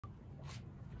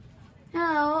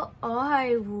Hello，我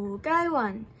係胡佳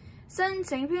雲，申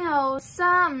請編號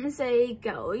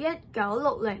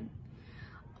35491960。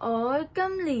我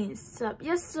今年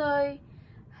11歲，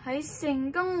喺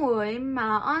聖公會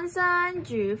馬鞍山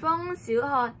住豐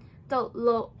小學讀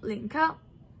6年級。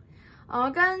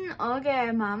我跟我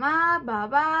嘅媽媽、爸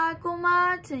爸、姑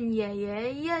媽同爺爺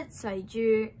一齊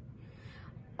住。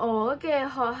我嘅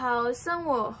學校生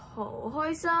活好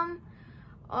開心。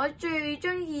我最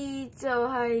鍾意就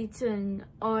係同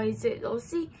外籍老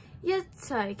師一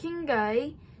齊傾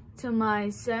偈，同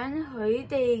埋上佢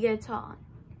哋嘅堂。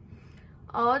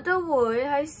我都會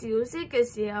喺小息嘅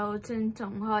時候同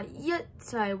同學一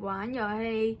齊玩遊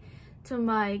戲，同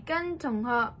埋跟同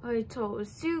學去圖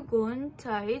書館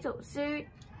睇圖書。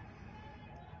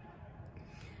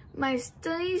My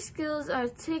study skills are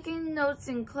taking notes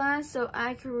in class so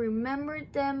I can remember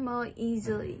them more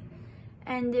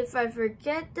easily.And if I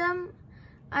forget them,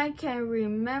 I can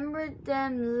remember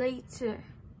them later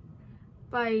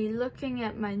by looking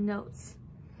at my notes.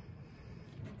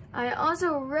 I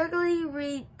also regularly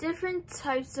read different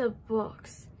types of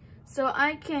books, so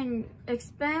I can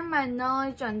expand my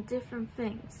knowledge on different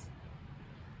things.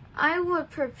 I would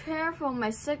prepare for my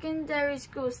secondary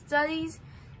school studies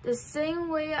the same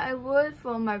way I would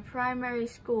for my primary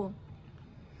school.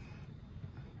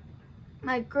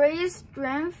 My greatest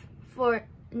strength for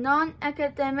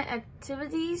non-academic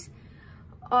activities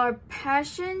are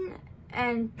passion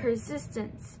and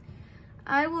persistence.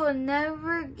 I will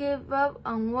never give up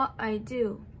on what I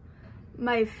do.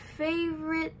 My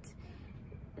favorite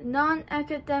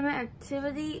non-academic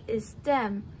activity is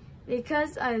STEM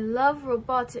because I love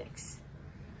robotics.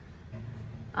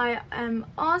 I am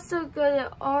also good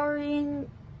at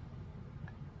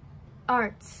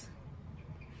arts.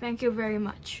 Thank you very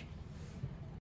much.